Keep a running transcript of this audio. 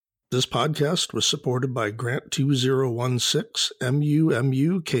This podcast was supported by Grant 2016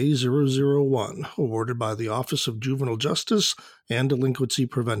 MUMUK001, awarded by the Office of Juvenile Justice and Delinquency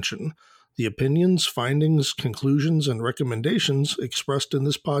Prevention. The opinions, findings, conclusions, and recommendations expressed in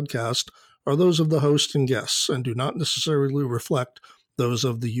this podcast are those of the host and guests and do not necessarily reflect those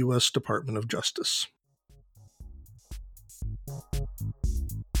of the U.S. Department of Justice.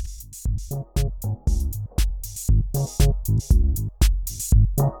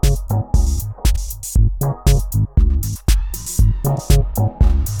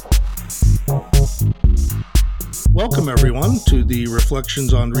 Welcome, everyone, to the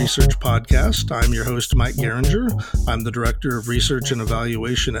Reflections on Research podcast. I'm your host, Mike Geringer. I'm the Director of Research and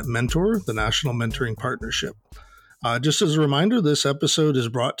Evaluation at Mentor, the National Mentoring Partnership. Just as a reminder, this episode is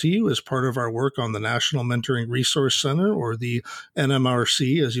brought to you as part of our work on the National Mentoring Resource Center, or the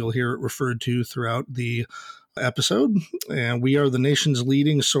NMRC, as you'll hear it referred to throughout the episode. And we are the nation's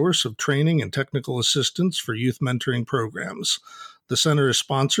leading source of training and technical assistance for youth mentoring programs. The center is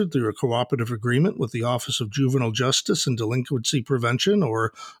sponsored through a cooperative agreement with the Office of Juvenile Justice and Delinquency Prevention,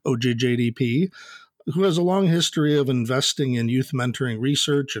 or OJJDP, who has a long history of investing in youth mentoring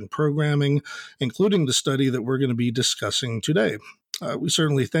research and programming, including the study that we're going to be discussing today. We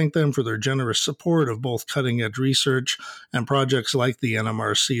certainly thank them for their generous support of both cutting-edge research and projects like the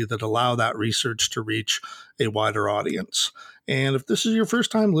NMRC that allow that research to reach a wider audience. And if this is your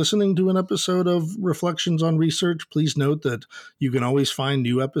first time listening to an episode of Reflections on Research, please note that you can always find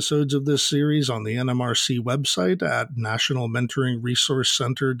new episodes of this series on the NMRC website at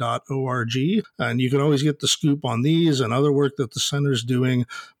nationalmentoringresourcecenter.org. And you can always get the scoop on these and other work that the center is doing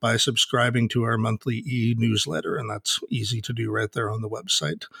by subscribing to our monthly e-newsletter. And that's easy to do right there on the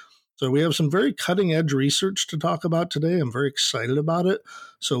website. So we have some very cutting-edge research to talk about today. I'm very excited about it.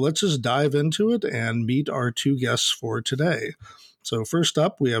 So let's just dive into it and meet our two guests for today. So first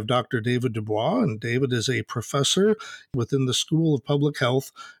up, we have Dr. David DuBois, and David is a professor within the School of Public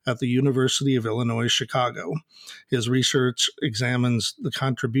Health at the University of Illinois, Chicago. His research examines the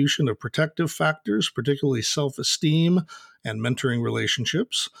contribution of protective factors, particularly self-esteem and mentoring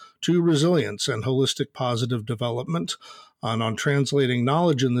relationships, to resilience and holistic positive development, and on translating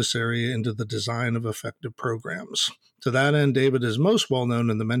knowledge in this area into the design of effective programs. To that end, David is most well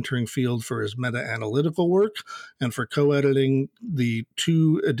known in the mentoring field for his meta-analytical work and for co-editing the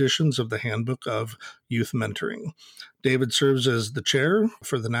 2 editions of the Handbook of Youth Mentoring. David serves as the chair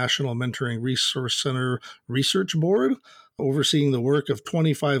for the National Mentoring Resource Center Research Board, overseeing the work of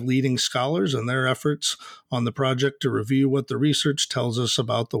 25 leading scholars and their efforts on the project to review what the research tells us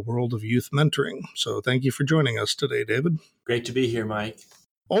about the world of youth mentoring. So thank you for joining us today, David. Great to be here, Mike.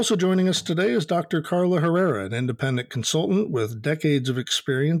 Also joining us today is Dr. Carla Herrera, an independent consultant with decades of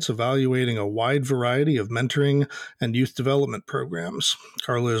experience evaluating a wide variety of mentoring and youth development programs.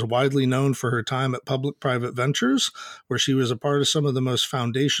 Carla is widely known for her time at Public-Private Ventures, where she was a part of some of the most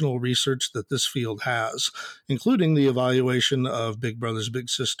foundational research that this field has, including the evaluation of Big Brothers Big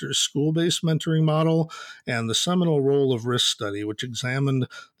Sisters school-based mentoring model and the seminal role of risk study, which examined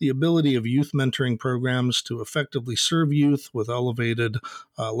the ability of youth mentoring programs to effectively serve youth with elevated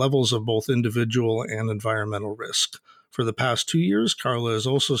levels of both individual and environmental risk. For the past 2 years, Carla has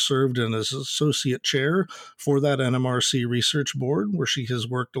also served as associate chair for that NMRC research board, where she has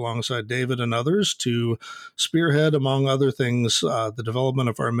worked alongside David and others to spearhead, among other things, the development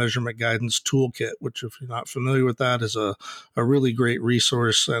of our measurement guidance toolkit, which, if you're not familiar with that, is a really great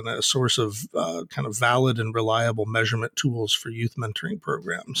resource and a source of kind of valid and reliable measurement tools for youth mentoring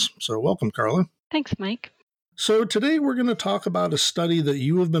programs. So welcome, Carla. Thanks, Mike. So today we're going to talk about a study that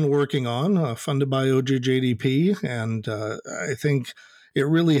you have been working on, funded by OJJDP, and I think it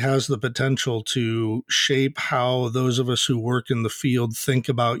really has the potential to shape how those of us who work in the field think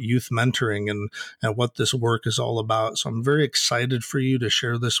about youth mentoring and what this work is all about. So I'm very excited for you to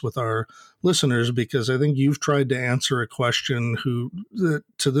share this with our listeners, because I think you've tried to answer a question that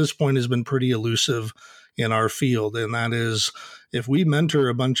to this point has been pretty elusive in our field, and that is, if we mentor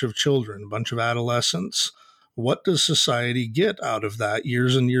a bunch of children, a bunch of adolescents, what does society get out of that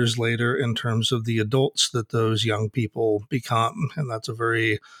years and years later in terms of the adults that those young people become? And that's a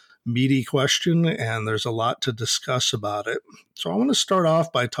very meaty question, and there's a lot to discuss about it. So I want to start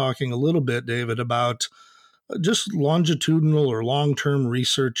off by talking a little bit, David, about just longitudinal or long-term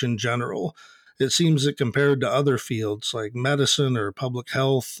research in general. It seems that compared to other fields like medicine or public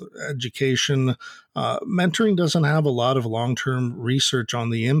health, education, mentoring doesn't have a lot of long-term research on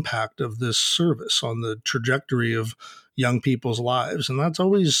the impact of this service on the trajectory of young people's lives. And that's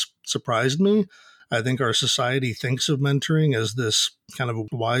always surprised me. I think our society thinks of mentoring as this kind of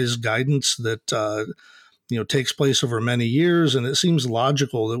wise guidance that takes place over many years, and it seems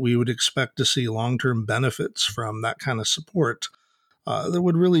logical that we would expect to see long-term benefits from that kind of support that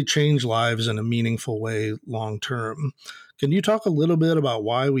would really change lives in a meaningful way long term. Can you talk a little bit about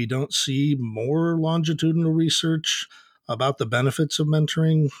why we don't see more longitudinal research about the benefits of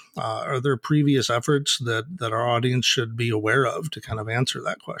mentoring? Are there previous efforts that our audience should be aware of to kind of answer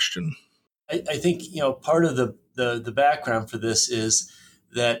that question? I think part of the background for this is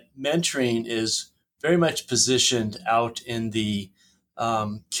that mentoring is very much positioned out in the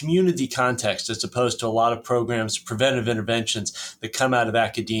community context as opposed to a lot of programs, preventive interventions that come out of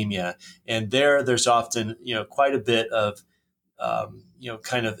academia. And there's often quite a bit of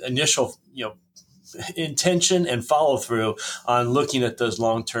kind of initial intention and follow through on looking at those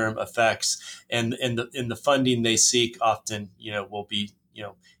long term effects, and the funding they seek often will be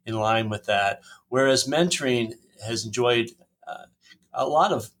in line with that. Whereas mentoring has enjoyed a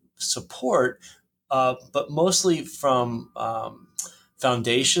lot of support, but mostly from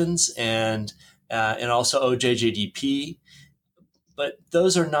foundations and also OJJDP. But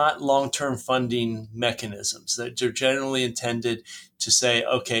those are not long-term funding mechanisms. They're generally intended to say,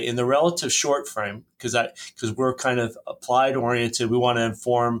 okay, in the relative short frame, because we're kind of applied oriented, we want to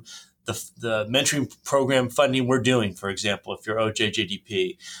inform the mentoring program funding we're doing. For example, if you're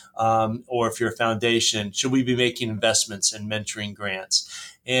OJJDP, or if you're a foundation, should we be making investments in mentoring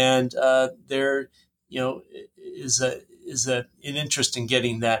grants? And there, is an interest in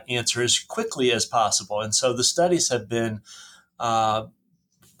getting that answer as quickly as possible. And so the studies have been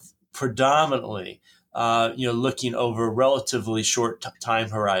predominantly, looking over relatively short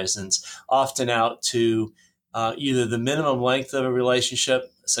time horizons, often out to either the minimum length of a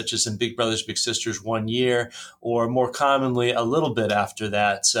relationship, such as in Big Brothers Big Sisters, 1 year, or more commonly a little bit after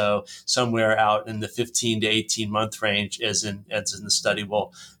that. So somewhere out in the 15 to 18 month range, as in the study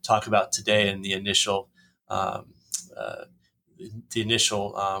we'll talk about today, in the initial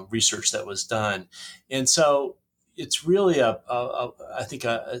research that was done. And so it's really I think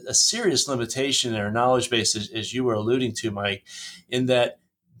a serious limitation in our knowledge base, as you were alluding to, Mike, in that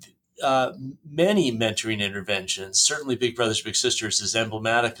many mentoring interventions, certainly Big Brothers Big Sisters is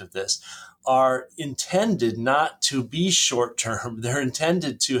emblematic of this, are intended not to be short term. They're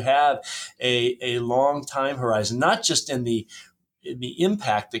intended to have a long time horizon, not just in the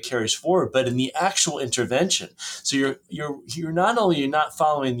impact that carries forward, but in the actual intervention. So you're not only not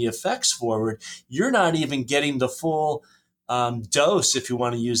following the effects forward, you're not even getting the full dose, if you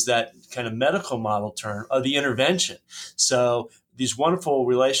want to use that kind of medical model term, of the intervention. So these wonderful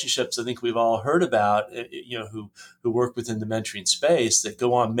relationships I think we've all heard about, who work within the mentoring space that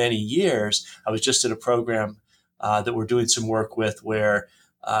go on many years. I was just at a program that we're doing some work with where,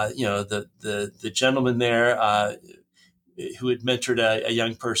 the gentleman there, who had mentored a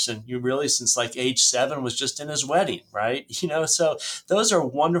young person, really since like age 7, was just in his wedding, right? So those are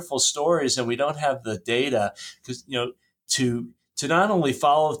wonderful stories, and we don't have the data because to not only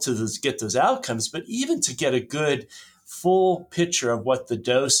follow get those outcomes, but even to get a good full picture of what the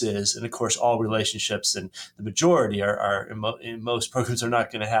dose is. And of course, all relationships, and the majority are in most programs, are not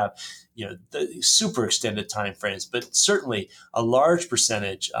going to have the super extended time frames, but certainly a large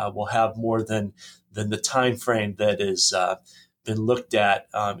percentage will have more than the time frame that has been looked at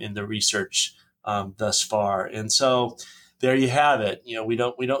in the research thus far. And so there you have it. We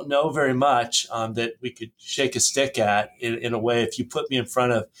don't know very much that we could shake a stick at in a way. If you put me in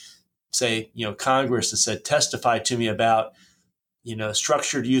front of, say, Congress and said, testify to me about,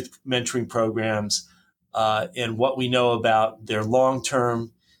 structured youth mentoring programs and what we know about their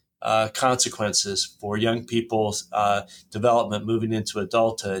long-term consequences for young people's development moving into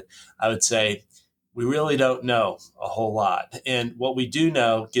adulthood, I would say we really don't know a whole lot. And what we do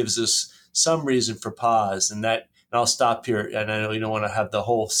know gives us some reason for pause. And I'll stop here. And I know you don't want to have the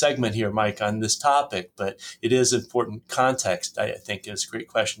whole segment here, Mike, on this topic, but it is important context, I think. It's a great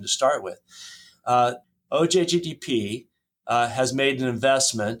question to start with. OJJDP has made an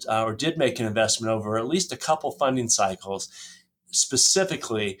investment, or did make an investment over at least a couple funding cycles,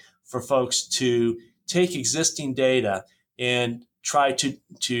 specifically for folks to take existing data and try to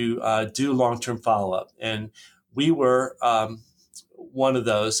do long-term follow-up. And we were one of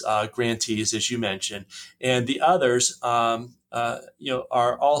those grantees, as you mentioned, and the others, are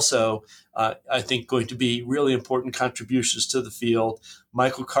also, I think, going to be really important contributions to the field.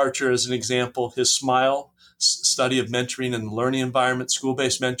 Michael Karcher is an example. His SMILE study of mentoring in the learning environment,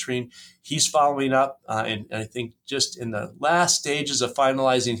 school-based mentoring, he's following up, and I think just in the last stages of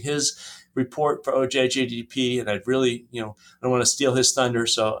finalizing his report for OJJDP, and I'd really, I don't want to steal his thunder,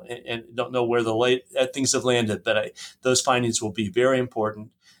 and don't know where the things have landed, but those findings will be very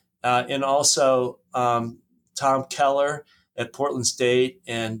important. and also Tom Keller at Portland State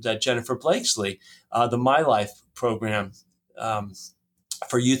and Jennifer Blakesley, the My Life program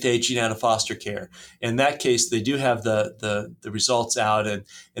for youth aging out of foster care. In that case, they do have the results out, and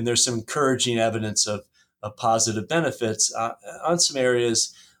there's some encouraging evidence of positive benefits on some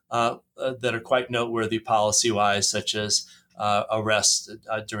areas that are quite noteworthy policy-wise, such as arrest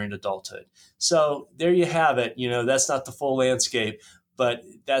during adulthood. So there you have it. That's not the full landscape, but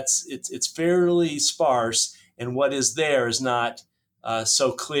it's fairly sparse, and what is there is not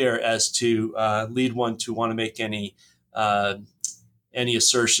so clear as to lead one to want to make any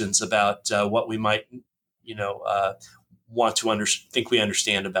assertions about what we might, want to think we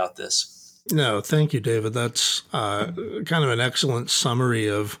understand about this. No, thank you, David. That's kind of an excellent summary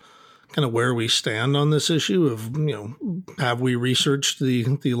of kind of where we stand on this issue of, have we researched the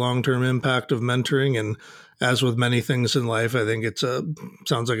long-term impact of mentoring? And as with many things in life, I think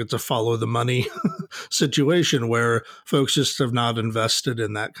sounds like it's a follow the money situation where folks just have not invested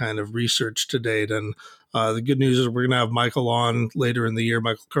in that kind of research to date. And the good news is we're going to have Michael on later in the year,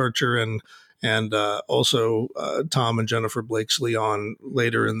 Michael Karcher, and also Tom and Jennifer Blakesley on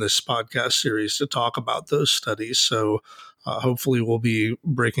later in this podcast series to talk about those studies. So hopefully we'll be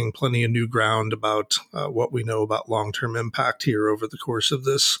breaking plenty of new ground about what we know about long-term impact here over the course of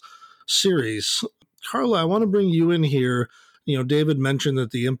this series. Carla, I want to bring you in here. David mentioned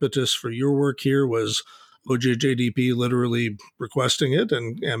that the impetus for your work here was OJJDP literally requesting it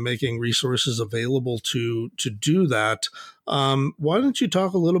and making resources available to do that. Why don't you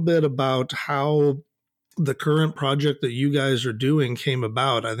talk a little bit about how the current project that you guys are doing came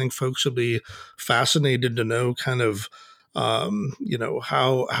about? I think folks will be fascinated to know kind of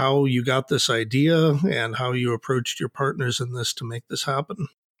how you got this idea and how you approached your partners in this to make this happen.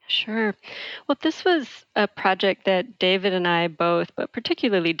 Sure. Well, this was a project that David and I both, but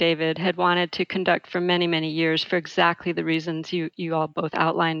particularly David, had wanted to conduct for many, many years for exactly the reasons you all both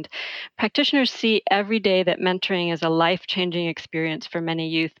outlined. Practitioners see every day that mentoring is a life-changing experience for many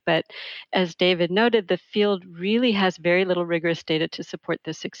youth, but as David noted, the field really has very little rigorous data to support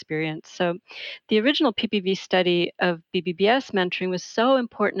this experience. So the original PPV study of BBBS mentoring was so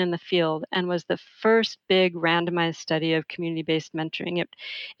important in the field and was the first big randomized study of community-based mentoring.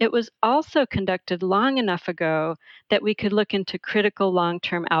 It was also conducted long enough ago that we could look into critical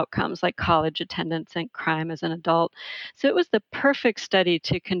long-term outcomes like college attendance and crime as an adult. So it was the perfect study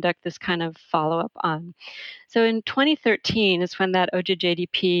to conduct this kind of follow-up on. So in 2013 is when that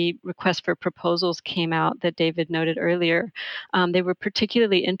OJJDP request for proposals came out that David noted earlier. They were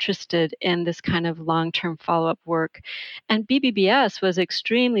particularly interested in this kind of long-term follow-up work. And BBBS was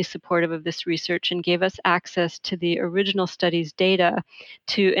extremely supportive of this research and gave us access to the original study's data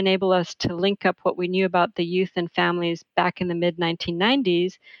to enable us to link up what we knew about the youth and families back in the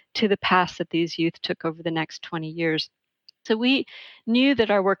mid-1990s to the paths that these youth took over the next 20 years. So we knew that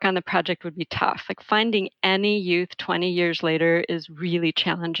our work on the project would be tough. Like finding any youth 20 years later is really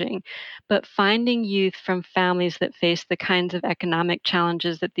challenging. But finding youth from families that face the kinds of economic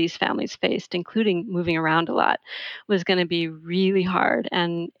challenges that these families faced, including moving around a lot, was going to be really hard.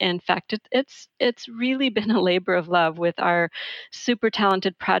 And in fact, it's really been a labor of love with our super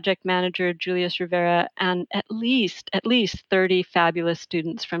talented project manager, Julius Rivera, and at least 30 fabulous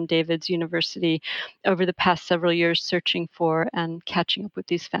students from David's University over the past several years searching for and catching up with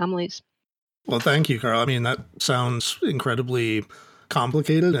these families. Well, thank you, Carl. I mean, that sounds incredibly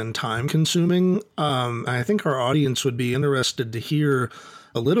complicated and time-consuming. I think our audience would be interested to hear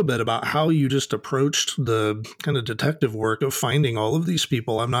a little bit about how you just approached the kind of detective work of finding all of these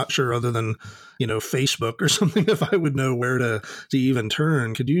people. I'm not sure, other than, Facebook or something, if I would know where to even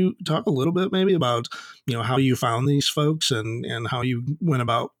turn. Could you talk a little bit maybe about, how you found these folks and how you went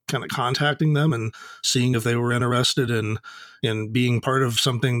about kind of contacting them and seeing if they were interested in being part of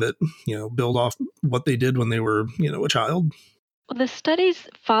something that, build off what they did when they were, a child? Well, the study's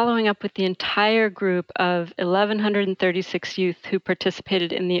following up with the entire group of 1,136 youth who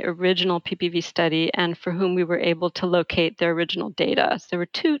participated in the original PPV study and for whom we were able to locate their original data. So there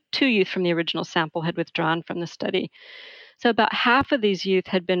were two youth from the original sample had withdrawn from the study. So about half of these youth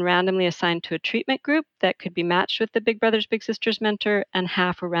had been randomly assigned to a treatment group that could be matched with the Big Brothers Big Sisters mentor, and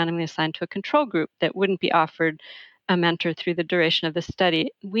half were randomly assigned to a control group that wouldn't be offered a mentor through the duration of the study.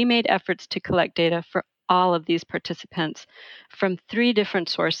 We made efforts to collect data for all of these participants from 3 different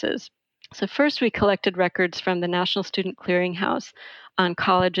sources. So first, we collected records from the National Student Clearinghouse on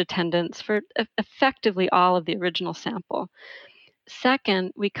college attendance for effectively all of the original sample.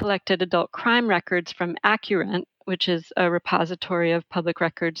 Second, we collected adult crime records from Accurent, which is a repository of public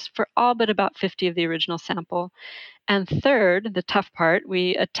records for all but about 50 of the original sample. And third, the tough part,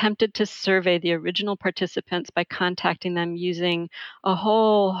 we attempted to survey the original participants by contacting them using a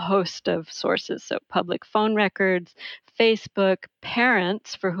whole host of sources. So, public phone records, Facebook,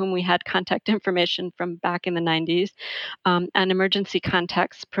 parents for whom we had contact information from back in the 90s, and emergency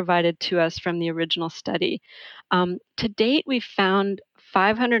contacts provided to us from the original study. To date, we've found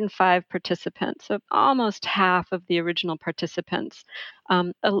 505 participants, so almost half of the original participants.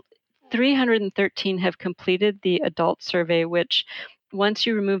 313 have completed the adult survey, which once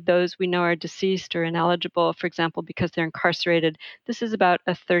you remove those we know are deceased or ineligible, for example, because they're incarcerated, this is about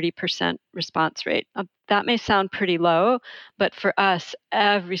a 30% response rate. That may sound pretty low, but for us,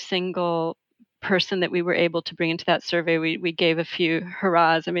 every single person that we were able to bring into that survey, we gave a few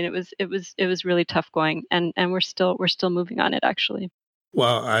hurrahs. I mean, it was really tough going, and we're still moving on it, actually.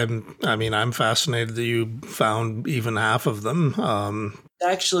 Well, I'm fascinated that you found even half of them.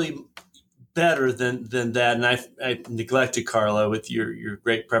 Actually, better than that. And I neglected, Carla, with your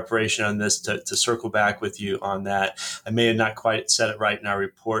great preparation on this to circle back with you on that. I may have not quite said it right in our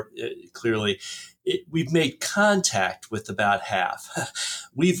report clearly. We've made contact with about half.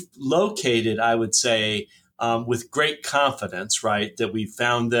 We've located, I would say, with great confidence, right, that we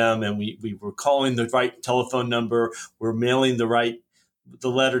found them, and we were calling the right telephone number. We're mailing the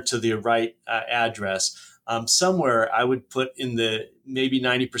letter to the right address. Somewhere I would put in the maybe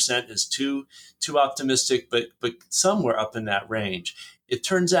 90% is too optimistic, but somewhere up in that range. It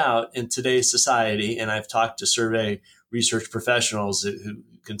turns out in today's society, and I've talked to survey research professionals who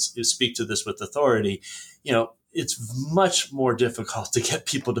can speak to this with authority, it's much more difficult to get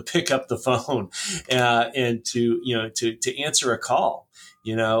people to pick up the phone and to answer a call.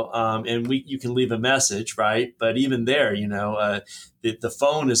 And you can leave a message, right? But even there, the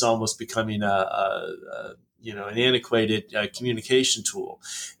phone is almost becoming an antiquated communication tool.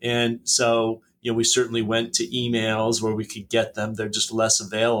 And so, we certainly went to emails where we could get them. They're just less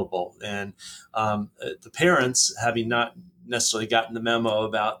available. And the parents, having not necessarily gotten the memo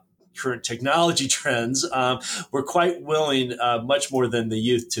about current technology trends, were quite willing, much more than the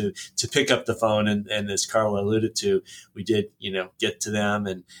youth, to pick up the phone. And as Carla alluded to, we did, get to them,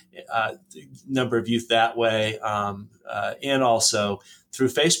 and number of youth that way, and also through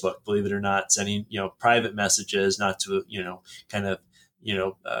Facebook, believe it or not, sending, private messages, not to, kind of,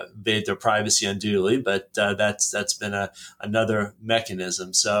 invade their privacy unduly, but that's been another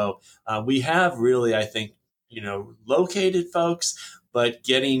mechanism. So we have really, I think, located folks, but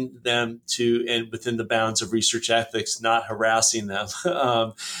getting them to, and within the bounds of research ethics, not harassing them,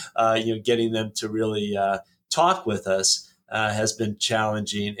 getting them to really talk with us has been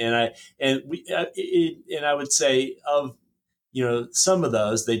challenging. And I would say of some of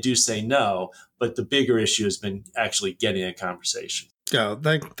those, they do say no, but the bigger issue has been actually getting a conversation. Yeah,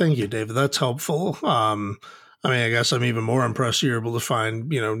 thank you, David. That's helpful. I guess I'm even more impressed you're able to find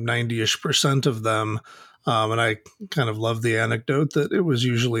 90-ish% of them. And I kind of love the anecdote that it was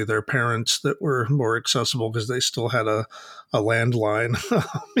usually their parents that were more accessible because they still had a landline.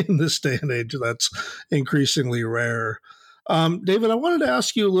 In this day and age, that's increasingly rare. David, I wanted to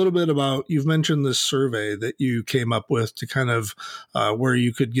ask you a little bit about, you've mentioned this survey that you came up with to kind of where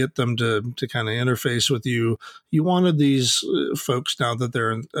you could get them to kind of interface with you. You wanted these folks, now that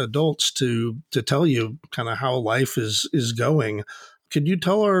they're adults, to tell you kind of how life is going. Could you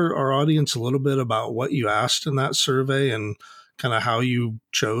tell our audience a little bit about what you asked in that survey and kind of how you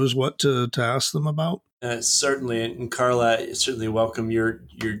chose what to ask them about? Certainly. And Carla, I certainly welcome your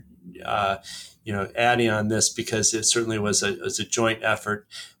adding on this, because it certainly was a joint effort,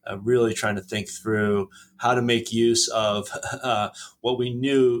 really trying to think through how to make use of what we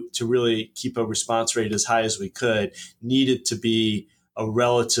knew to really keep a response rate as high as we could, needed to be a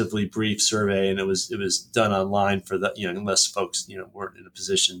relatively brief survey, and it was done online for the, unless folks weren't in a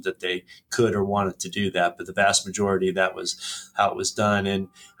position that they could or wanted to do that, but the vast majority, that was how it was done. And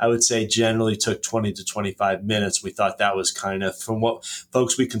I would say generally took 20 to 25 minutes. We thought that was kind of, from what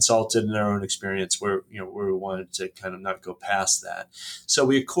folks we consulted in our own experience, where we wanted to kind of not go past that. So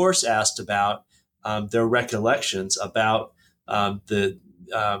we of course asked about their recollections about their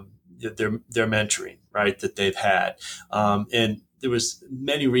mentoring, right, that they've had, and there was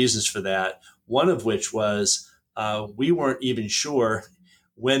many reasons for that. One of which was we weren't even sure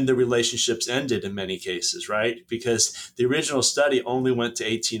when the relationships ended in many cases, right? Because the original study only went to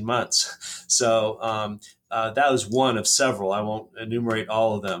 18 months. So that was one of several. I won't enumerate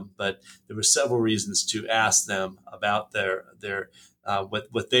all of them, but there were several reasons to ask them about their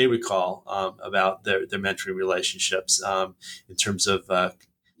what they recall about their mentoring relationships, in terms of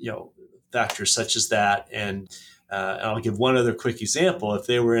factors such as that. And And I'll give one other quick example. If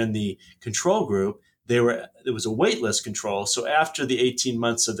they were in the control group, it was a waitlist control. So after the 18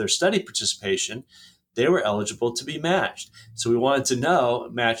 months of their study participation, they were eligible to be matched. So we wanted to know,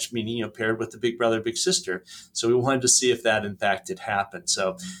 matched meaning, paired with the big brother, big sister. So we wanted to see if that in fact had happened.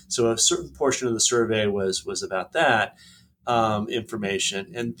 So a certain portion of the survey was about that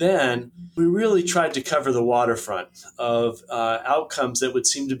information. And then we really tried to cover the waterfront of outcomes that would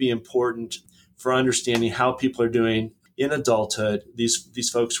seem to be important for understanding how people are doing in adulthood. These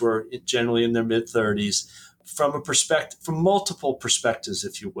folks were generally in their mid-30s from multiple perspectives,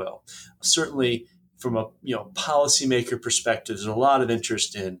 if you will. Certainly from a policymaker perspective, there's a lot of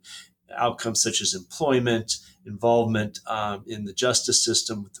interest in outcomes such as employment, involvement in the justice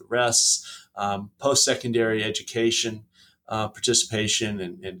system with arrests, post-secondary education, participation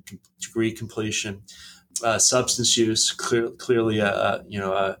and degree completion, substance use, clearly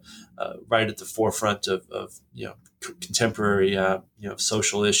right at the forefront of contemporary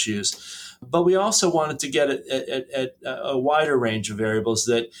social issues. But we also wanted to get at a wider range of variables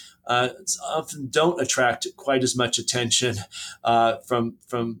that often don't attract quite as much attention from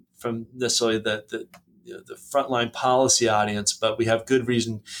necessarily the frontline policy audience, but we have good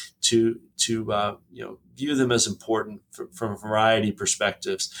reason to view them as important from a variety of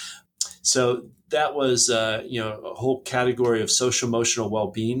perspectives. So that was a whole category of social emotional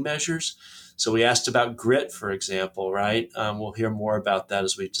well-being measures. So we asked about grit, for example, right? We'll hear more about that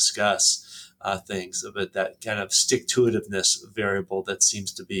as we discuss things, but that kind of stick-to-itiveness variable that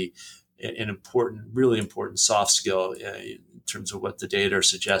seems to be an really important soft skill in terms of what the data are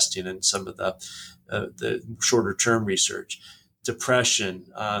suggesting and some of the shorter-term research. Depression,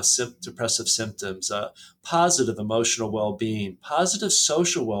 depressive symptoms, positive emotional well-being, positive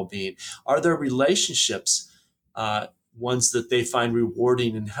social well-being. Are there relationships, ones that they find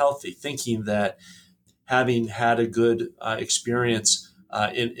rewarding and healthy, thinking that having had a good experience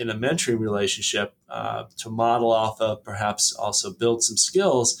in a mentoring relationship to model off of, perhaps also build some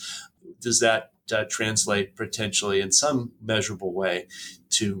skills, does that translate potentially in some measurable way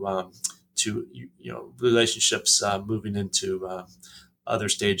to relationships moving into other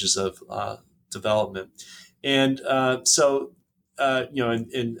stages of development, and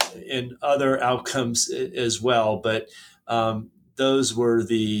in other outcomes as well. But those were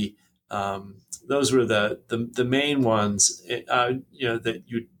the main ones that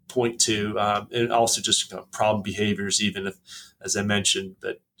you'd point to, and also just problem behaviors, even if, as I mentioned,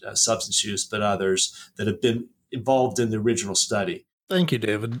 but substance use, but others that have been involved in the original study. Thank you,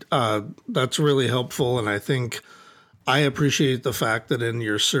 David. That's really helpful. And I think I appreciate the fact that in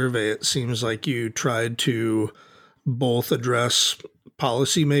your survey, it seems like you tried to both address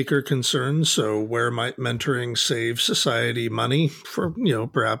policymaker concerns. So where might mentoring save society money for,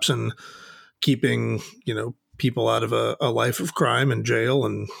 perhaps in keeping, people out of a life of crime and jail.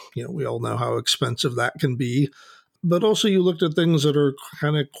 And, we all know how expensive that can be. But also you looked at things that are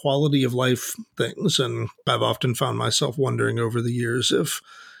kind of quality of life things. And I've often found myself wondering over the years if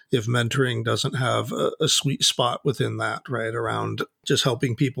mentoring doesn't have a sweet spot within that, right, around just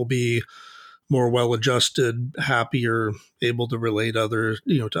helping people be more well-adjusted, happier, able to relate to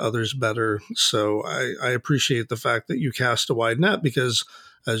others better. So I appreciate the fact that you cast a wide net because,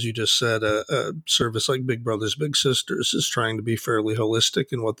 as you just said, a service like Big Brothers Big Sisters is trying to be fairly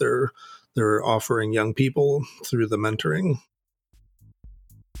holistic in what they're offering young people through the mentoring.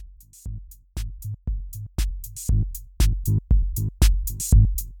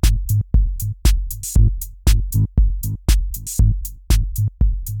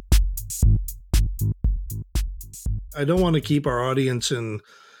 I don't want to keep our audience in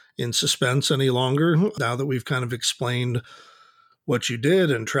suspense any longer now that we've kind of explained what you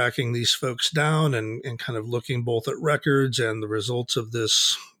did and tracking these folks down and kind of looking both at records and the results of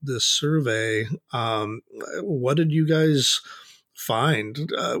this survey. What did you guys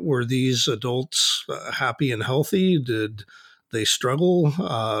find? Were these adults happy and healthy? Did they struggle?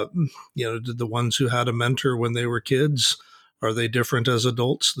 Did the ones who had a mentor when they were kids, are they different as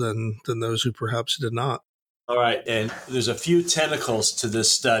adults than those who perhaps did not? All right. And there's a few tentacles to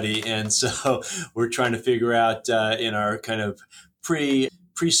this study. And so we're trying to figure out in our kind of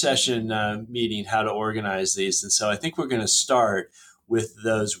pre-session meeting how to organize these. And so I think we're going to start with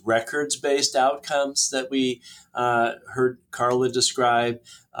those records-based outcomes that we heard Carla describe.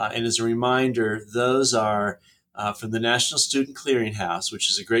 And as a reminder, those are from the National Student Clearinghouse, which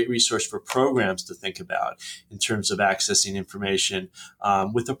is a great resource for programs to think about in terms of accessing information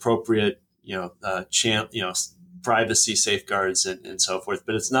with appropriate privacy safeguards and so forth.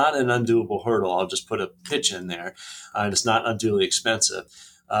 But it's not an undoable hurdle. I'll just put a pitch in there. And it's not unduly expensive.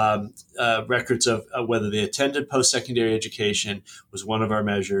 records of whether they attended post-secondary education was one of our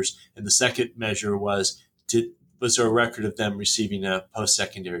measures. And the second measure was there a record of them receiving a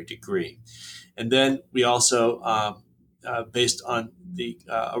post-secondary degree? And then we also, based on the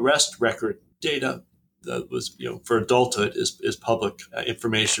arrest record data that was, for adulthood is public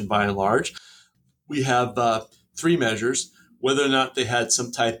information by and large, we have three measures: whether or not they had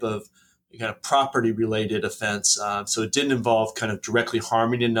some type of kind of property-related offense. So it didn't involve kind of directly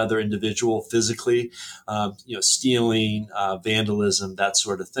harming another individual physically, stealing, vandalism, that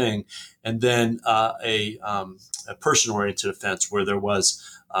sort of thing. And then a person-oriented offense where there was,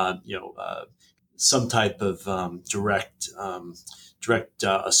 some type of direct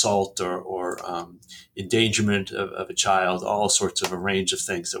assault or endangerment of a child, all sorts of a range of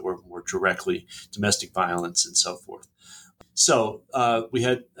things that were more directly domestic violence and so forth. So we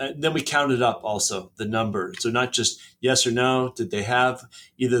had, then we counted up also the number. So not just yes or no, did they have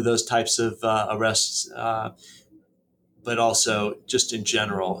either of those types of arrests, but also just in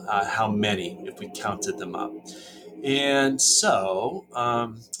general, how many, if we counted them up. And so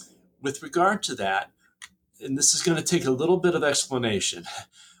with regard to that, and this is going to take a little bit of explanation,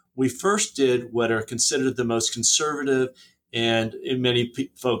 we first did what are considered the most conservative and, in many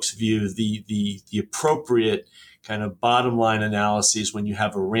folks' view, the appropriate kind of bottom line analyses when you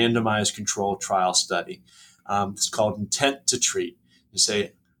have a randomized controlled trial study. It's called intent to treat. You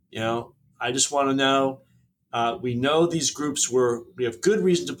say, I just want to know, we know these groups we have good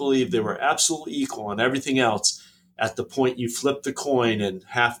reason to believe they were absolutely equal on everything else at the point you flipped the coin and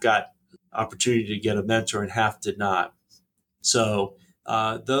half got opportunity to get a mentor and half did not. So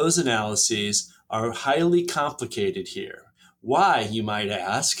those analyses are highly complicated here. Why, you might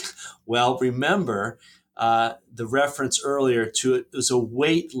ask? Well, remember, the reference earlier to it was a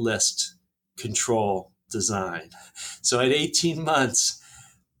wait list control design. So at 18 months,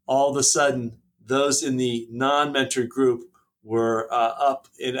 all of a sudden, those in the non-mentored group were up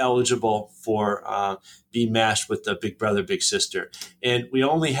and eligible for being matched with the big brother, big sister. And we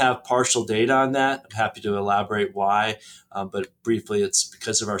only have partial data on that. I'm happy to elaborate why, but briefly, it's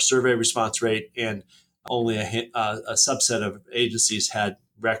because of our survey response rate, and only a subset of agencies had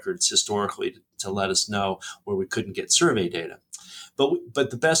records historically to let us know where we couldn't get survey data.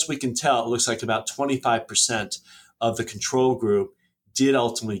 But the best we can tell, it looks like about 25% of the control group did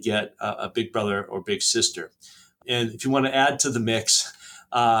ultimately get a big brother or big sister. And if you want to add to the mix,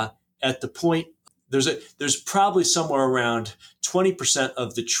 at the point, there's probably somewhere around 20%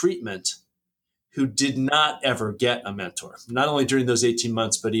 of the treatment who did not ever get a mentor, not only during those 18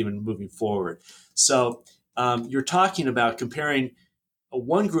 months, but even moving forward. So you're talking about comparing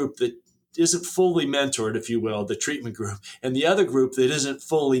one group that isn't fully mentored, if you will, the treatment group, and the other group that isn't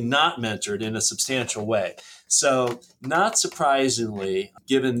fully not mentored in a substantial way. So not surprisingly,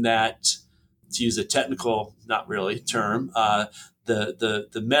 given that, to use a technical, not really, term, the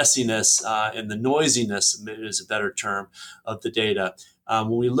messiness and the noisiness is a better term of the data.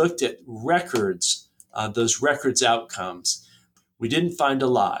 When we looked at records, those records outcomes, we didn't find a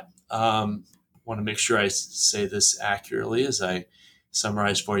lot. I want to make sure I say this accurately as I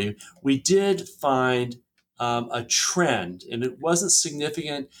summarize for you. We did find a trend, and it wasn't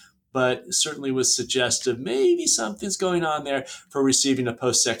significant, but certainly was suggestive. Maybe something's going on there for receiving a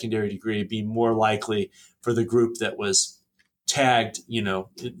post-secondary degree, being more likely for the group that was tagged,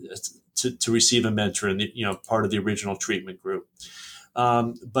 to receive a mentor in the, part of the original treatment group.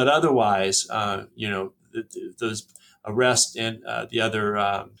 But otherwise, those arrest and the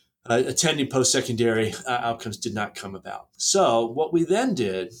other attending post-secondary outcomes did not come about. So what we then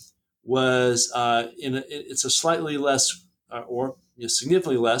did was, it's a slightly less or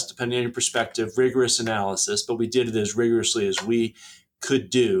significantly less, depending on your perspective, rigorous analysis, but we did it as rigorously as we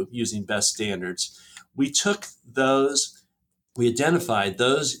could do using best standards. We identified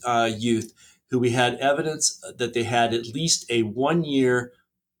those youth who we had evidence that they had at least a 1 year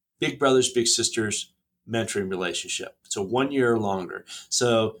big brothers, big sisters mentoring relationship. So 1 year or longer.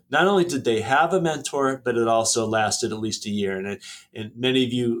 So not only did they have a mentor, but it also lasted at least a year. And many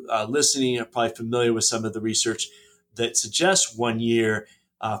of you listening are probably familiar with some of the research that suggests 1 year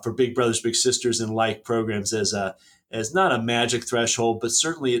for big brothers, big sisters and like programs as not a magic threshold, but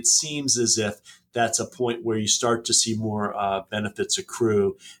certainly it seems as if that's a point where you start to see more benefits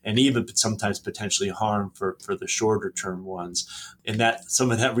accrue, and even sometimes potentially harm for the shorter term ones. And that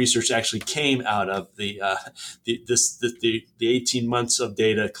some of that research actually came out of the 18 months of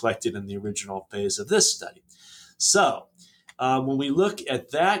data collected in the original phase of this study. So when we look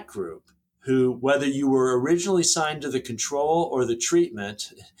at that group, who, whether you were originally signed to the control or the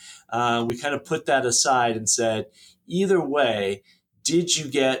treatment, we kind of put that aside and said, either way, did you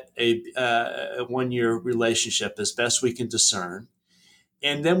get a one-year relationship as best we can discern?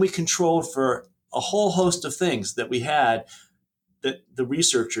 And then we controlled for a whole host of things that we had, that the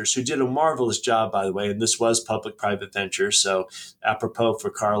researchers, who did a marvelous job, by the way, and this was public-private venture, so apropos for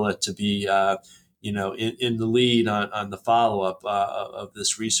Carla to be in the lead on the follow-up of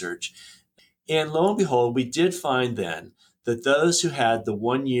this research. And lo and behold, we did find then that those who had the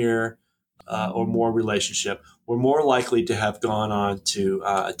 1 year or more relationship were more likely to have gone on to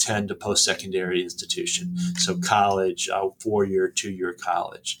attend a post-secondary institution, so college, 4-year, 2-year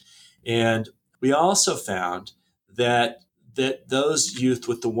college. And we also found that those youth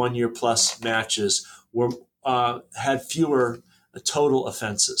with the 1 year plus matches were had fewer total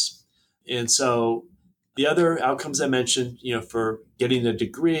offenses. And so the other outcomes I mentioned, for getting a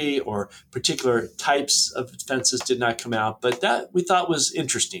degree or particular types of offenses did not come out, but that we thought was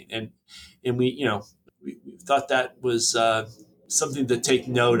interesting, and we thought that was something to take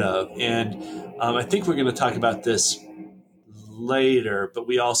note of. And I think we're going to talk about this later, but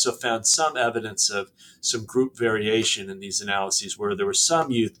we also found some evidence of some group variation in these analyses, where there were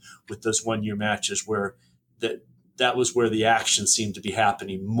some youth with those 1 year matches where that was where the action seemed to be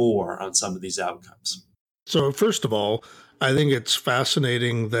happening more on some of these outcomes. So first of all, I think it's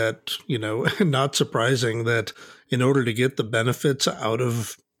fascinating that, not surprising that in order to get the benefits out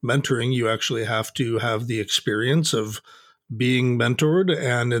of mentoring, you actually have to have the experience of being mentored.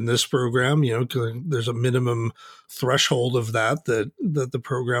 And in this program, there's a minimum threshold of that the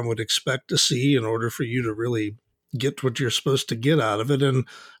program would expect to see in order for you to really get what you're supposed to get out of it. And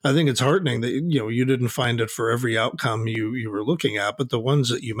I think it's heartening that, you didn't find it for every outcome you were looking at, but the ones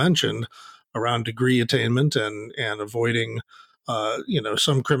that you mentioned around degree attainment and avoiding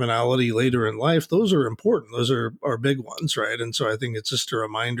some criminality later in life, those are important. Those are big ones, right? And so I think it's just a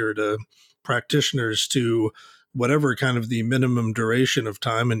reminder to practitioners, to whatever kind of the minimum duration of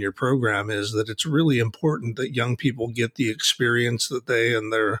time in your program is, that it's really important that young people get the experience that they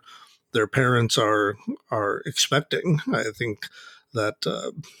and their parents are expecting. I think that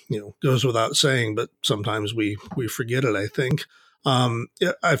goes without saying, but sometimes we forget it, I think.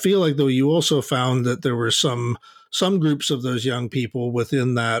 I feel like, though, you also found that there were some groups of those young people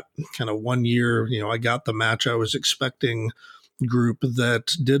within that kind of 1 year, I got the match I was expecting group,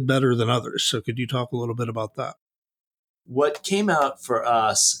 that did better than others. So could you talk a little bit about that? What came out for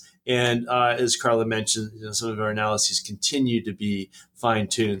us, and as Carla mentioned, some of our analyses continue to be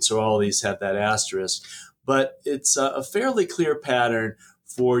fine-tuned, so all these have that asterisk, but it's a fairly clear pattern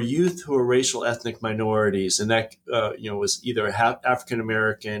for youth who are racial ethnic minorities, and that was either African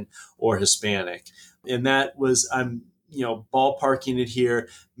American or Hispanic, and that was, I'm ballparking it here,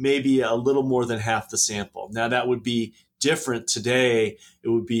 maybe a little more than half the sample. Now that would be different today. It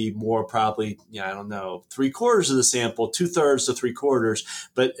would be more probably, 3/4 of the sample, 2/3 to 3/4.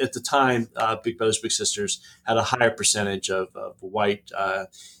 But at the time, Big Brothers Big Sisters had a higher percentage of white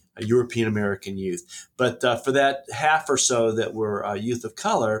European American youth. But for that half or so that were youth of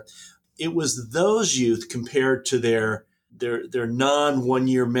color, it was those youth compared to their non 1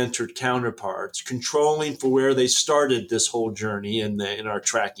 year mentored counterparts, controlling for where they started this whole journey in our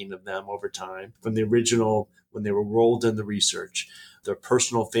tracking of them over time, from the original, when they were rolled in the research, their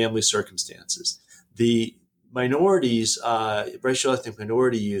personal family circumstances. The minorities, racial ethnic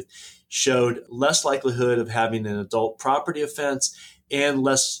minority youth, showed less likelihood of having an adult property offense and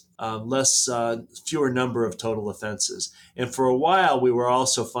fewer number of total offenses. And for a while, we were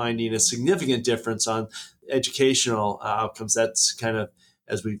also finding a significant difference on educational outcomes. That's kind of,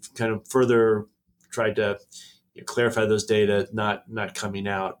 as we've kind of further tried to clarify those data, not coming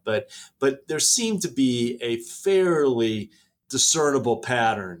out. But there seemed to be a fairly discernible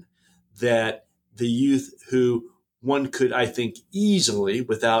pattern that the youth who one could, I think, easily,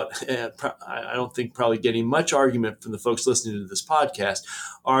 without, I don't think probably getting much argument from the folks listening to this podcast,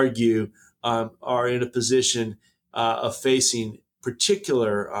 argue are in a position of facing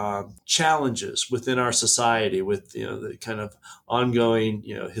particular challenges within our society, with the kind of ongoing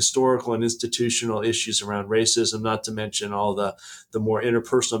historical and institutional issues around racism, not to mention all the more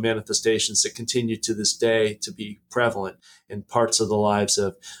interpersonal manifestations that continue to this day to be prevalent in parts of the lives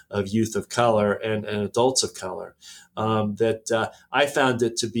of youth of color and adults of color. That I found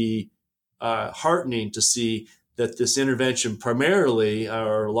it to be heartening to see that this intervention, primarily,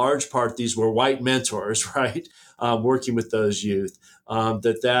 or a large part, these were white mentors, right? Working with those youth,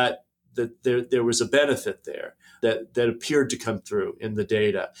 that there was a benefit there that appeared to come through in the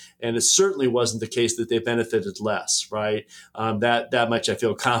data. And it certainly wasn't the case that they benefited less, right? That much I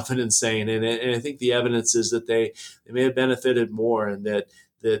feel confident saying. And I think the evidence is that they may have benefited more, and that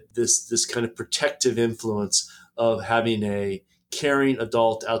this kind of protective influence of having a caring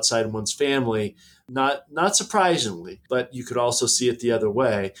adult outside one's family, not surprisingly, but you could also see it the other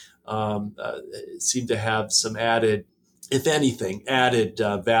way, seem to have some added, if anything, added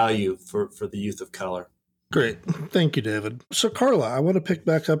value for the youth of color. Great. Thank you, David. So, Carla, I want to pick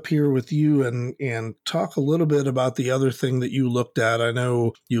back up here with you and talk a little bit about the other thing that you looked at. I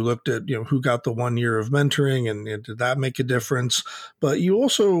know you looked at, who got the 1 year of mentoring and did that make a difference? But you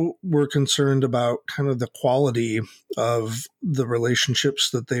also were concerned about kind of the quality of the relationships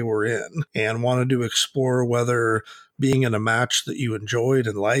that they were in and wanted to explore whether being in a match that you enjoyed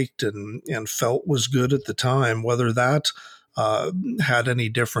and liked and felt was good at the time, whether that had any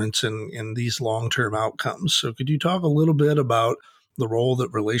difference in these long-term outcomes. So could you talk a little bit about the role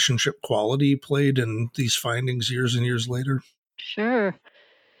that relationship quality played in these findings years and years later? Sure.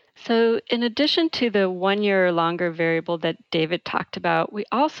 So, in addition to the 1 year or longer variable that David talked about, we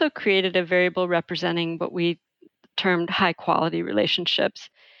also created a variable representing what we termed high quality relationships.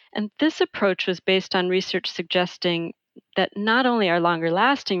 And this approach was based on research suggesting that not only are longer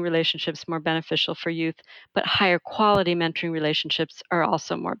lasting relationships more beneficial for youth, but higher quality mentoring relationships are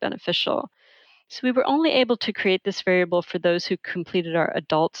also more beneficial. So we were only able to create this variable for those who completed our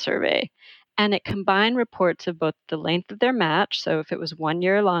adult survey. And it combined reports of both the length of their match, so if it was 1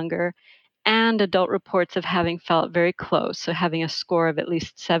 year or longer, and adult reports of having felt very close, so having a score of at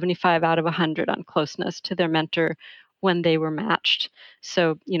least 75 out of 100 on closeness to their mentor when they were matched.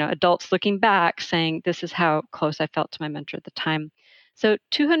 So, adults looking back saying, this is how close I felt to my mentor at the time. So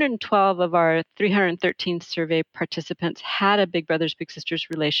 212 of our 313 survey participants had a Big Brothers Big Sisters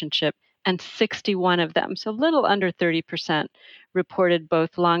relationship, and 61 of them, so a little under 30%, reported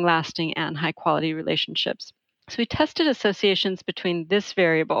both long-lasting and high-quality relationships. So we tested associations between this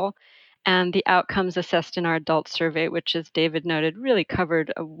variable and the outcomes assessed in our adult survey, which, as David noted, really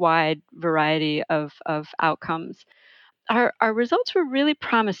covered a wide variety of outcomes. Our results were really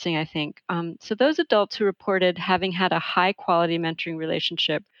promising, I think. So those adults who reported having had a high quality mentoring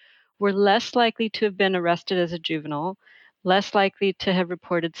relationship were less likely to have been arrested as a juvenile, less likely to have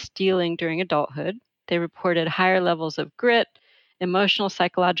reported stealing during adulthood. They reported higher levels of grit, emotional,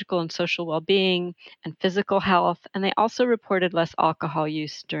 psychological, and social well being, and physical health. And they also reported less alcohol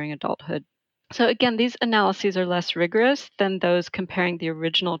use during adulthood. So, again, these analyses are less rigorous than those comparing the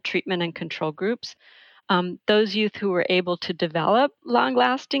original treatment and control groups. Those youth who were able to develop long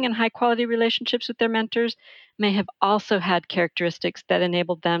lasting and high quality relationships with their mentors may have also had characteristics that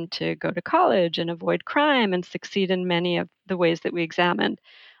enabled them to go to college and avoid crime and succeed in many of the ways that we examined.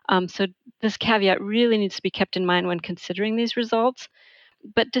 So, this caveat really needs to be kept in mind when considering these results.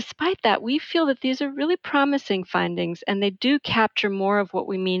 But despite that, we feel that these are really promising findings and they do capture more of what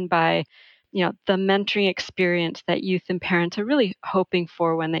we mean by the mentoring experience that youth and parents are really hoping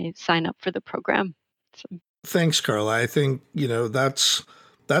for when they sign up for the program. So. Thanks, Carla. I think, that's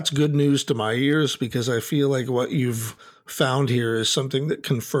good news to my ears because I feel like what you've found here is something that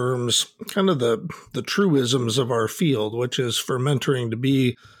confirms kind of the truisms of our field, which is for mentoring to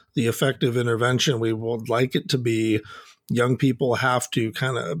be the effective intervention we would like it to be, young people have to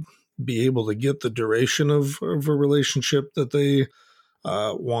kind of be able to get the duration of a relationship that they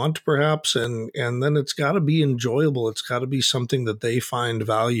want, perhaps, and then it's got to be enjoyable. It's got to be something that they find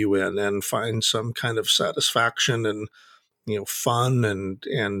value in and find some kind of satisfaction and fun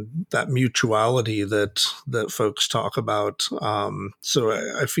and that mutuality that folks talk about. So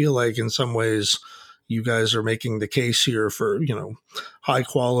I feel like in some ways you guys are making the case here for high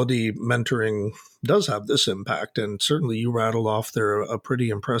quality mentoring does have this impact, and certainly you rattled off there a pretty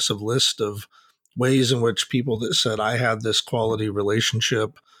impressive list of ways in which people that said I had this quality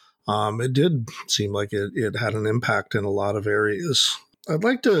relationship, it did seem like it had an impact in a lot of areas. I'd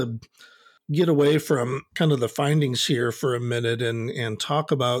like to get away from kind of the findings here for a minute and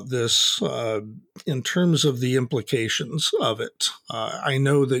talk about this in terms of the implications of it. I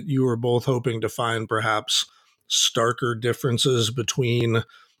know that you were both hoping to find perhaps starker differences between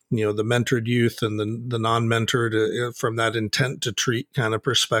the mentored youth and the non-mentored from that intent to treat kind of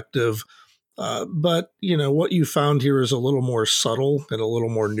perspective. But what you found here is a little more subtle and a little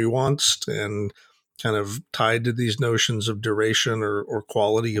more nuanced and kind of tied to these notions of duration or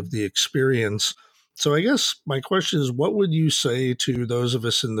quality of the experience. So I guess my question is, what would you say to those of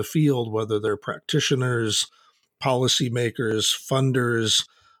us in the field, whether they're practitioners, policymakers, funders?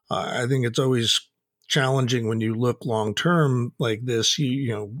 I think it's always challenging when you look long term like this.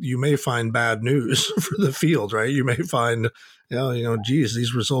 You may find bad news for the field, right? You may find, geez,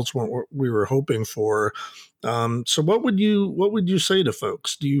 these results weren't what we were hoping for. So what would you say to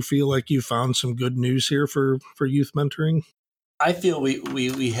folks? Do you feel like you found some good news here for youth mentoring? I feel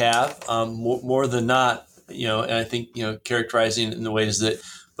we have more than not. And I think, characterizing in the ways that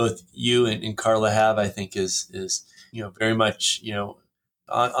both you and Carla have, I think is very much,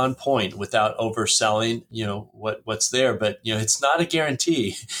 on point without overselling, what's there. But, it's not a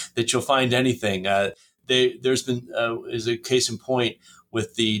guarantee that you'll find anything. There's been, is a case in point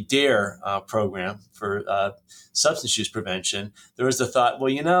with the DARE program for substance use prevention. There was the thought,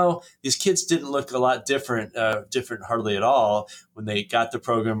 well, these kids didn't look a lot different hardly at all when they got the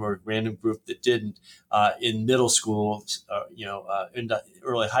program, or a random group that didn't in middle school, in the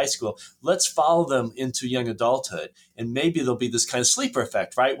early high school. Let's follow them into young adulthood, and maybe there'll be this kind of sleeper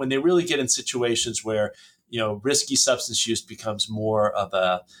effect, right? When they really get in situations where risky substance use becomes more of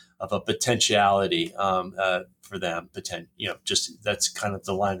a potentiality for them. Just that's kind of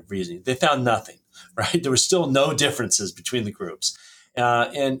the line of reasoning. They found nothing, right? There were still no differences between the groups,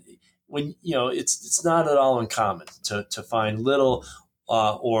 and when it's not at all uncommon to find little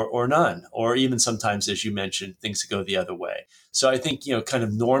or none, or even sometimes, as you mentioned, things that go the other way. So I think kind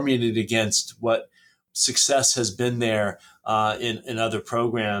of norming it against what success has been there in other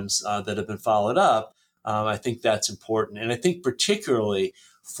programs that have been followed up. I think that's important, and I think particularly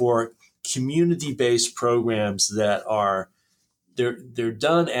for community-based programs that are they're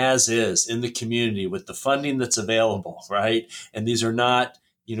done as is in the community with the funding that's available, right? And these are not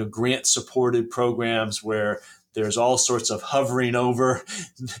grant supported programs where there's all sorts of hovering over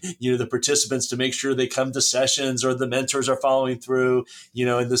the participants to make sure they come to sessions, or the mentors are following through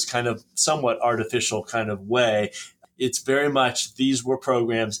in this kind of somewhat artificial kind of way. It's very much, these were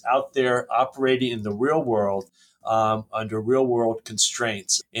programs out there operating in the real world under real world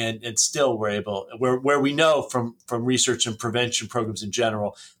constraints, and still we're able, where we know from research and prevention programs in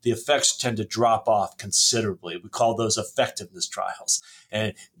general, the effects tend to drop off considerably. We call those effectiveness trials,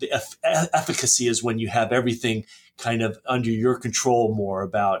 and the efficacy is when you have everything kind of under your control more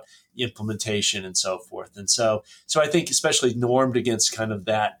about implementation and so forth. And so I think, especially normed against kind of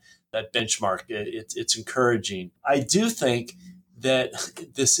that benchmark, it's encouraging. I do think that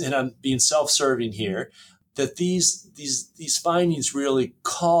this, and I'm being self-serving here, that these findings really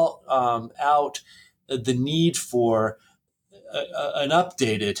call out the need for an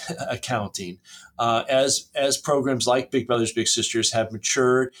updated accounting as programs like Big Brothers Big Sisters have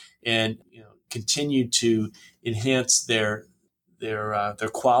matured and continued to enhance their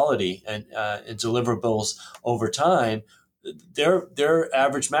quality and deliverables over time. Their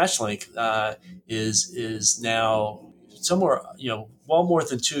average match length is now somewhere, well more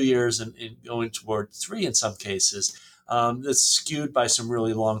than 2 years and going toward 3 in some cases. That's skewed by some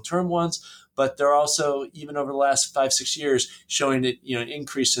really long-term ones, but they're also, even over the last 5-6 years, showing it, an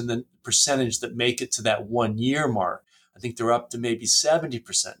increase in the percentage that make it to that 1 year mark. I think they're up to maybe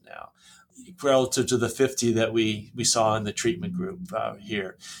 70% now, relative to the 50 that we saw in the treatment group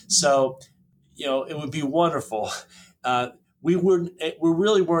here. So, it would be wonderful. We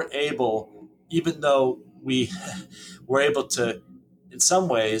really weren't able, even though we were able to, in some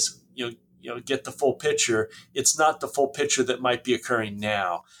ways, get the full picture. It's not the full picture that might be occurring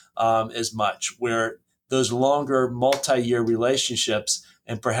now as much, where those longer multi-year relationships,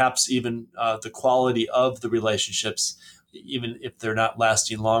 and perhaps even the quality of the relationships, even if they're not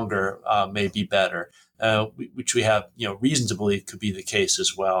lasting longer, may be better. Which we have, reason to believe could be the case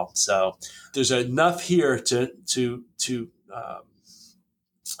as well. So there's enough here to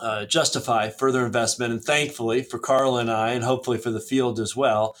justify further investment. And thankfully for Carla and I, and hopefully for the field as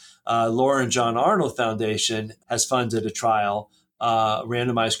well, Laura and John Arnold Foundation has funded a trial,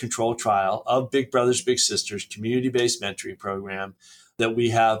 randomized control trial of Big Brothers Big Sisters community-based mentoring program that we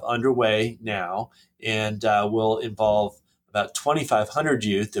have underway now, and will involve about 2,500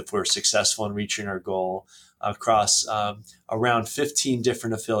 youth if we're successful in reaching our goal across around 15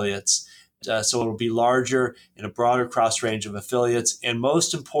 different affiliates. So it'll be larger and a broader cross range of affiliates. And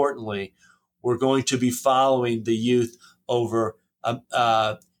most importantly, we're going to be following the youth over,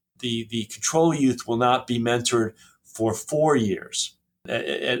 the control youth will not be mentored for 4 years.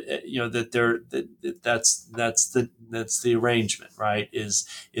 That's the arrangement, right? Is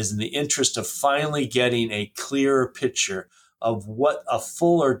in the interest of finally getting a clearer picture of what a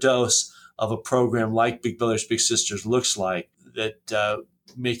fuller dose of a program like Big Brothers Big Sisters looks like, that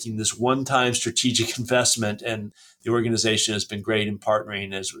making this one-time strategic investment. And the organization has been great in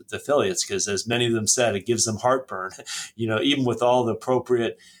partnering with the affiliates, because as many of them said, it gives them heartburn, even with all the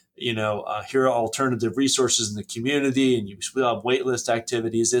appropriate, here are alternative resources in the community, and you still have waitlist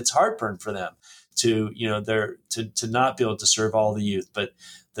activities. It's heartburn for them to not be able to serve all the youth, but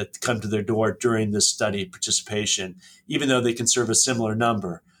that come to their door during this study participation, even though they can serve a similar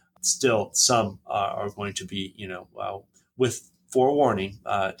number. Still, some are going to be, with forewarning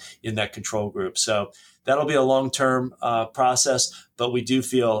in that control group. So that'll be a long-term process, but we do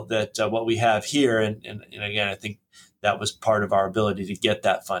feel that what we have here, and again, I think that was part of our ability to get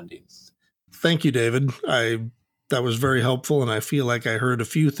that funding. Thank you, David. That was very helpful, and I feel like I heard a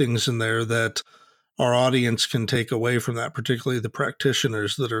few things in there that our audience can take away from that, particularly the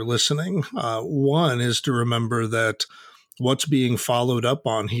practitioners that are listening. One is to remember that what's being followed up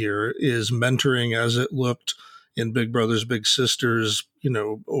on here is mentoring as it looked in Big Brothers Big Sisters,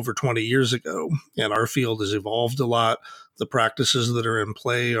 over 20 years ago. And our field has evolved a lot. The practices that are in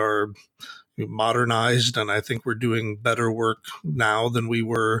play are modernized, and I think we're doing better work now than we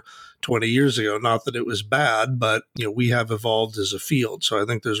were 20 years ago. Not that it was bad, but we have evolved as a field. So I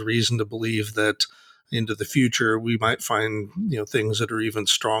think there's reason to believe that into the future we might find things that are even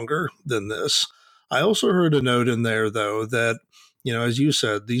stronger than this. I also heard a note in there, though, that as you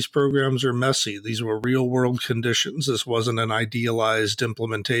said, these programs are messy. These were real world conditions. This wasn't an idealized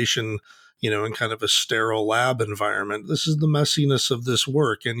implementation in kind of a sterile lab environment. This is the messiness of this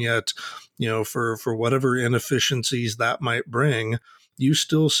work. And yet, for whatever inefficiencies that might bring, you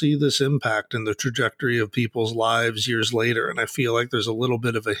still see this impact in the trajectory of people's lives years later. And I feel like there's a little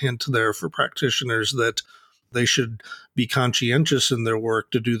bit of a hint there for practitioners that they should be conscientious in their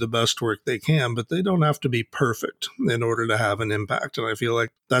work to do the best work they can, but they don't have to be perfect in order to have an impact. And I feel like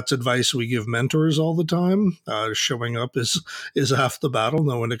that's advice we give mentors all the time. Showing up is half the battle.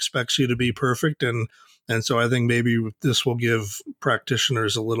 No one expects you to be perfect. And so I think maybe this will give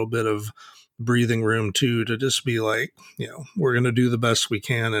practitioners a little bit of breathing room too, to just be like, we're going to do the best we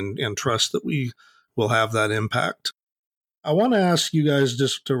can and trust that we will have that impact. I want to ask you guys,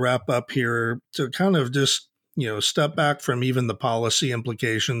 just to wrap up here, to kind of just step back from even the policy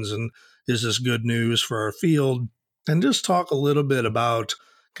implications and is this good news for our field, and just talk a little bit about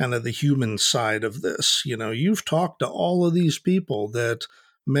kind of the human side of this. You've talked to all of these people that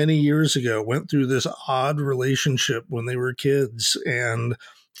many years ago went through this odd relationship when they were kids, and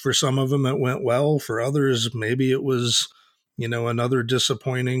for some of them it went well. For others, maybe it was another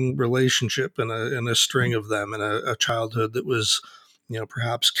disappointing relationship in a string of them in a childhood that was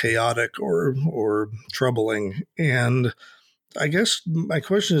perhaps chaotic or troubling. And I guess my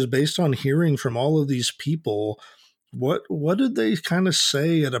question is, based on hearing from all of these people, what did they kind of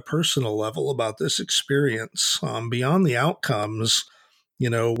say at a personal level about this experience? Beyond the outcomes,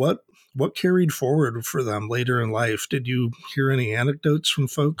 what carried forward for them later in life? Did you hear any anecdotes from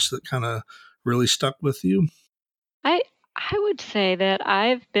folks that kind of really stuck with you? I would say that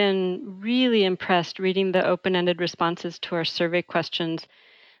I've been really impressed reading the open-ended responses to our survey questions,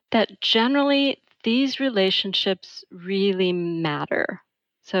 that generally these relationships really matter.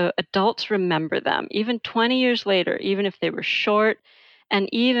 So adults remember them, even 20 years later, even if they were short, and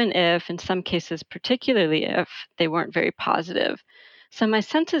even if, in some cases, particularly if they weren't very positive. So my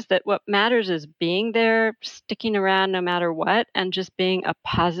sense is that what matters is being there, sticking around no matter what, and just being a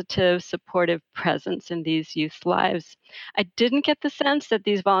positive, supportive presence in these youth lives. I didn't get the sense that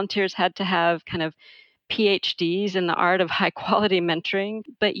these volunteers had to have kind of PhDs in the art of high quality mentoring,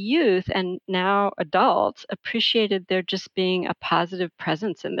 but youth and now adults appreciated their just being a positive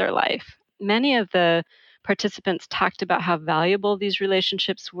presence in their life. Many of the participants talked about how valuable these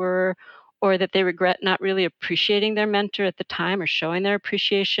relationships were, or that they regret not really appreciating their mentor at the time or showing their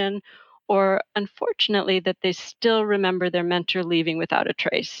appreciation, or unfortunately, that they still remember their mentor leaving without a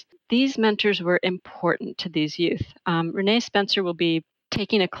trace. These mentors were important to these youth. Renee Spencer will be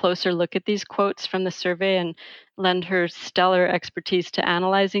taking a closer look at these quotes from the survey and lend her stellar expertise to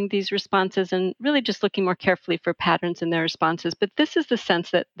analyzing these responses and really just looking more carefully for patterns in their responses. But this is the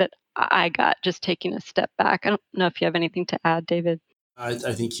sense that I got just taking a step back. I don't know if you have anything to add, David. I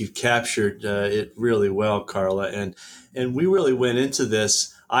think you've captured it really well, Carla. And we really went into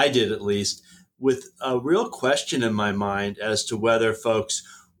this, I did at least, with a real question in my mind as to whether folks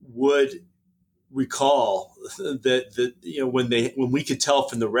would recall that when we could tell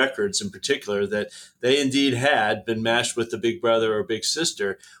from the records in particular that they indeed had been matched with a big brother or big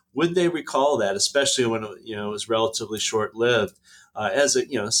sister, would they recall that, especially when it was relatively short lived, as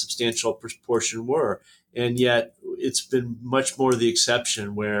a substantial proportion were. And yet it's been much more the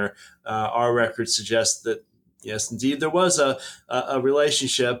exception, where our records suggest that yes, indeed, there was a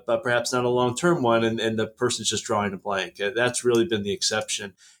relationship, perhaps not a long-term one, and the person's just drawing a blank. That's really been the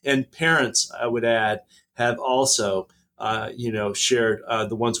exception. And parents, I would add, have also, shared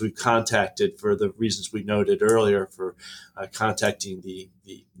the ones we've contacted for the reasons we noted earlier for contacting the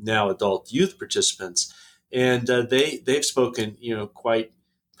now adult youth participants. And they've spoken, quite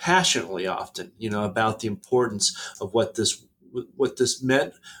passionately often, about the importance of what this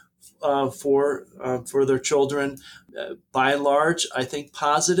meant for their children. By and large, I think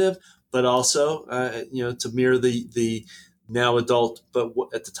positive, but also to mirror the now adult, but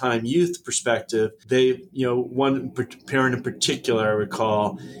at the time youth perspective, they, one parent in particular, I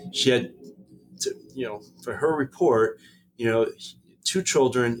recall, she had for her report, 2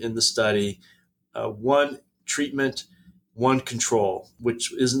 children in the study, 1 treatment, 1 control,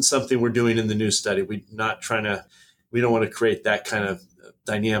 which isn't something we're doing in the new study. We don't want to create that kind of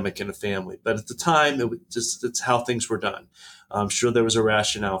dynamic in a family. But at the time, it's how things were done. I'm sure there was a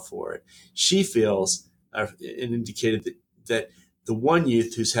rationale for it. She feels, and indicated that the one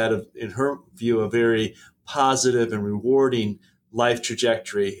youth who's had, in her view, a very positive and rewarding life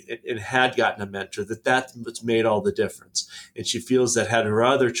trajectory and had gotten a mentor, that's what's made all the difference. And she feels that had her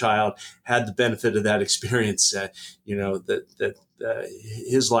other child had the benefit of that experience,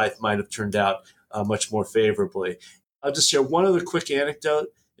 his life might have turned out much more favorably. I'll just share one other quick anecdote.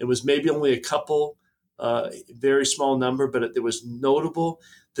 It was maybe only a couple, very small number, but it was notable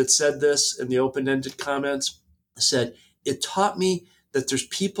that said this in the open-ended comments. It said, "It taught me that there's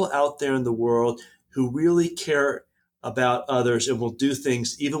people out there in the world who really care about others and will do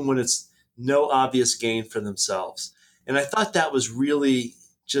things even when it's no obvious gain for themselves." And I thought that was really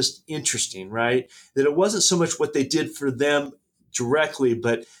just interesting, right? That it wasn't so much what they did for them directly,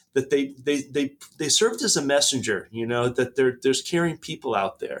 but that they served as a messenger, that there's caring people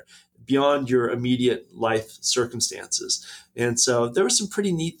out there beyond your immediate life circumstances. And so there were some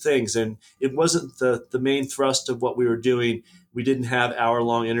pretty neat things, and it wasn't the main thrust of what we were doing. We didn't have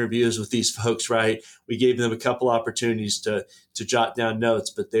hour-long interviews with these folks, right? We gave them a couple opportunities to jot down notes,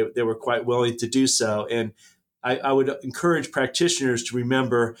 but they were quite willing to do so. And I would encourage practitioners to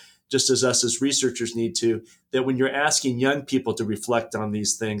remember, just as us as researchers need to, that when you're asking young people to reflect on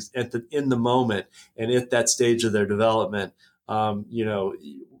these things in the moment and at that stage of their development,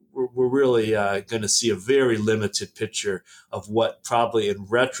 we're really going to see a very limited picture of what probably in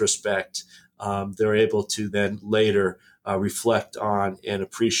retrospect they're able to then later reflect on and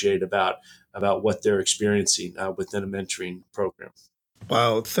appreciate about what they're experiencing within a mentoring program.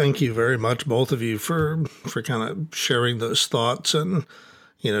 Wow, thank you very much, both of you, for kind of sharing those thoughts. And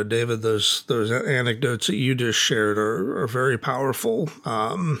David, those anecdotes that you just shared are very powerful.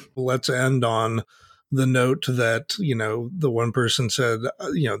 Let's end on the note that, the one person said,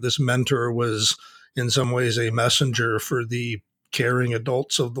 this mentor was in some ways a messenger for the caring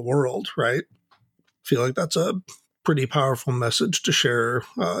adults of the world, right? I feel like that's a pretty powerful message to share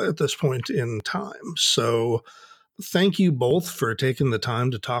at this point in time. So thank you both for taking the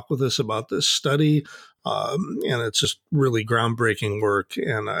time to talk with us about this study. And it's just really groundbreaking work.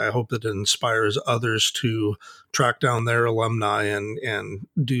 And I hope that it inspires others to track down their alumni and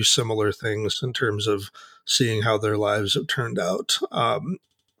do similar things in terms of seeing how their lives have turned out.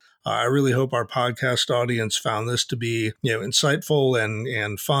 I really hope our podcast audience found this to be, insightful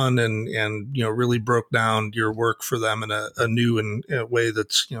and fun and really broke down your work for them in a new and a way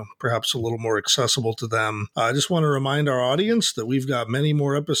that's, perhaps a little more accessible to them. I just want to remind our audience that we've got many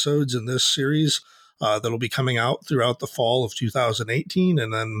more episodes in this series that'll be coming out throughout the fall of 2018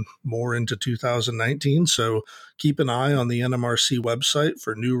 and then more into 2019. So keep an eye on the NMRC website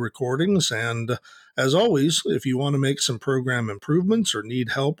for new recordings. And as always, if you want to make some program improvements or need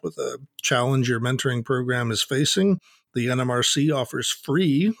help with a challenge your mentoring program is facing, the NMRC offers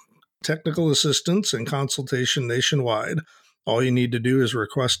free technical assistance and consultation nationwide. All you need to do is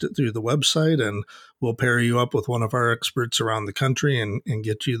request it through the website, and we'll pair you up with one of our experts around the country and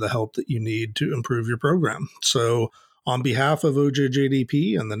get you the help that you need to improve your program. So on behalf of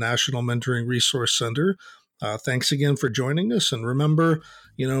OJJDP and the National Mentoring Resource Center, thanks again for joining us. And remember,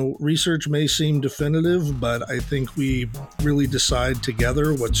 research may seem definitive, but I think we really decide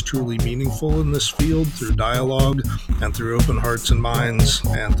together what's truly meaningful in this field through dialogue and through open hearts and minds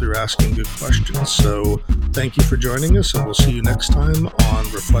and through asking good questions. So thank you for joining us, and we'll see you next time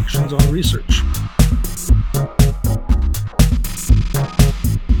on Reflections on Research.